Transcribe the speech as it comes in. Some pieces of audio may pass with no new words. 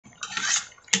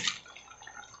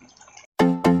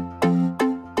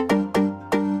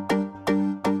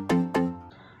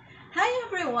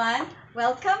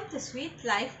Welcome to Sweet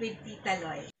Life with Tita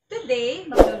Loy. Today,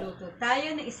 magluluto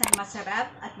tayo ng isang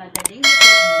masarap at madaling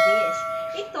lutuin dish.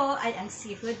 Ito ay ang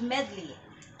seafood medley.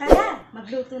 Tara,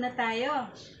 magluto na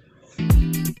tayo!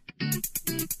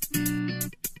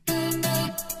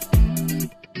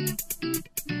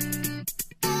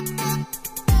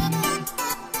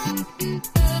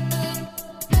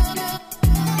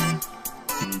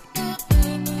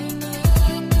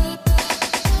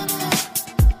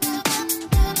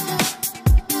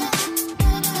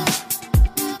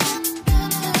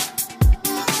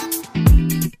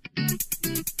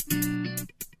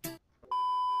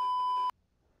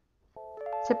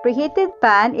 Sa preheated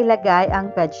pan, ilagay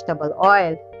ang vegetable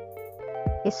oil.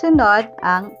 Isunod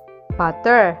ang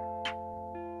butter.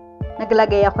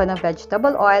 Naglagay ako ng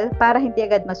vegetable oil para hindi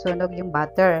agad masunog yung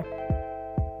butter.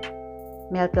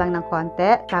 Melt lang ng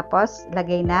konti, tapos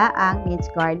lagay na ang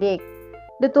minced garlic.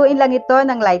 Lutuin lang ito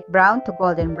ng light brown to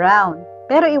golden brown,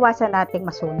 pero iwasan nating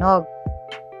masunog.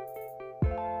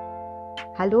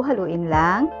 Halu-haluin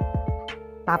lang.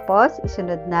 Tapos,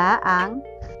 isunod na ang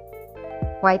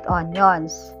white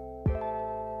onions.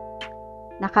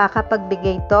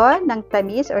 Nakakapagbigay ito ng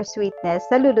tamis or sweetness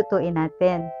sa lulutuin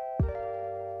natin.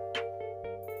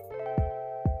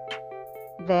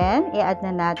 Then, i-add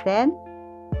na natin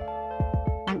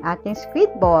ang ating squid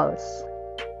balls.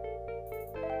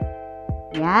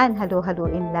 Yan,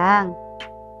 halu-haluin lang.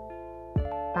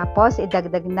 Tapos,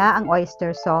 idagdag na ang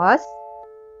oyster sauce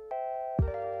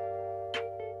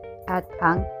at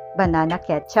ang banana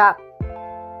ketchup.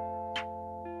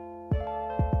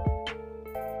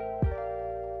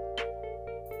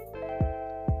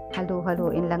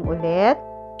 Halu-haluin lang ulit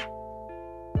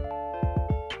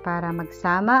para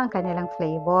magsama ang kanilang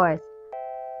flavors.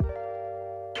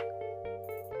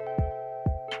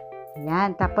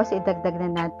 Ayan. Tapos, idagdag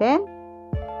na natin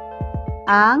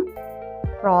ang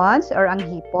prawns or ang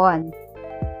hipon.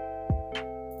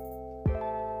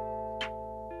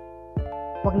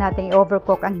 Huwag natin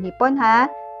i-overcook ang hipon, ha?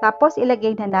 Tapos,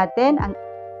 ilagay na natin ang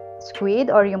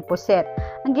squid or yung pusit.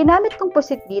 Ang ginamit kong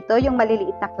pusit dito, yung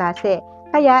maliliit na klase.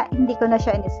 Kaya, hindi ko na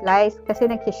siya in-slice kasi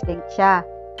nag-shrink siya.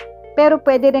 Pero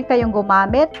pwede rin kayong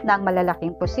gumamit ng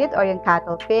malalaking pusit or yung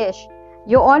cuttlefish.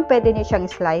 Yun, pwede nyo siyang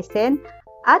slicein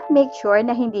at make sure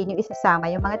na hindi nyo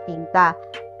isasama yung mga tinta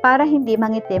para hindi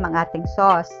mangitim ang ating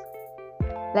sauce.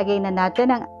 Lagay na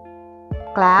natin ang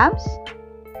clams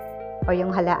o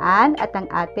yung halaan at ang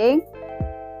ating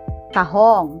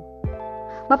tahong.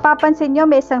 Mapapansin nyo,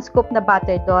 may isang scoop na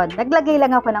butter doon. Naglagay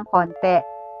lang ako ng konti.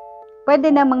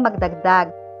 Pwede namang magdagdag.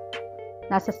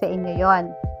 Nasa sa inyo yon.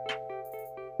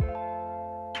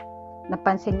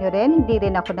 Napansin nyo rin, hindi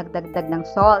rin ako nagdagdag ng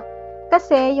salt.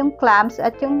 Kasi yung clams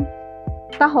at yung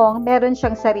tahong, meron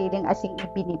siyang sariling asing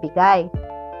ibinibigay.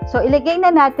 So, ilagay na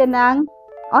natin ng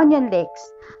onion leeks.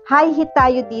 High heat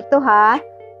tayo dito, ha.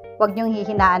 Huwag nyong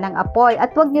hihinaan ng apoy at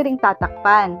huwag nyo ring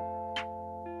tatakpan.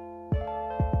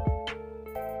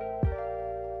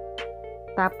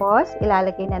 Tapos,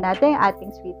 ilalagay na natin ang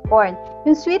ating sweet corn.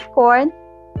 Yung sweet corn,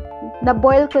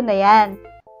 na-boil ko na yan.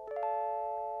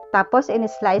 Tapos,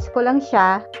 in-slice ko lang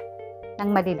siya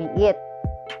ng maliliit.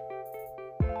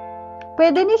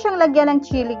 Pwede niyo siyang lagyan ng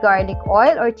chili garlic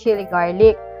oil or chili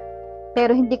garlic.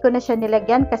 Pero hindi ko na siya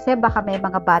nilagyan kasi baka may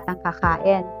mga batang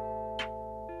kakain.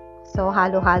 So,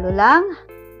 halo-halo lang.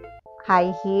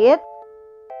 High heat.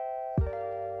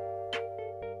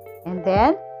 And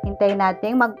then, hintayin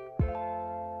natin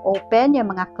open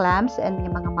yung mga clams and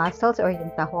yung mga mussels or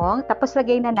yung tahong. Tapos,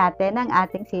 lagay na natin ang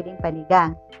ating siling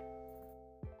panigang.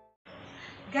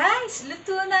 Guys,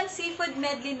 luto na ang seafood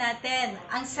medley natin.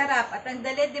 Ang sarap at ang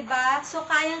dali, diba? So,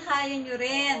 kayang-kaya nyo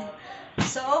rin.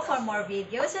 So, for more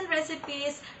videos and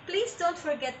recipes, please don't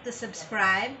forget to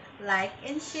subscribe, like,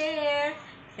 and share.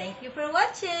 Thank you for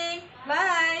watching.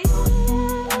 Bye!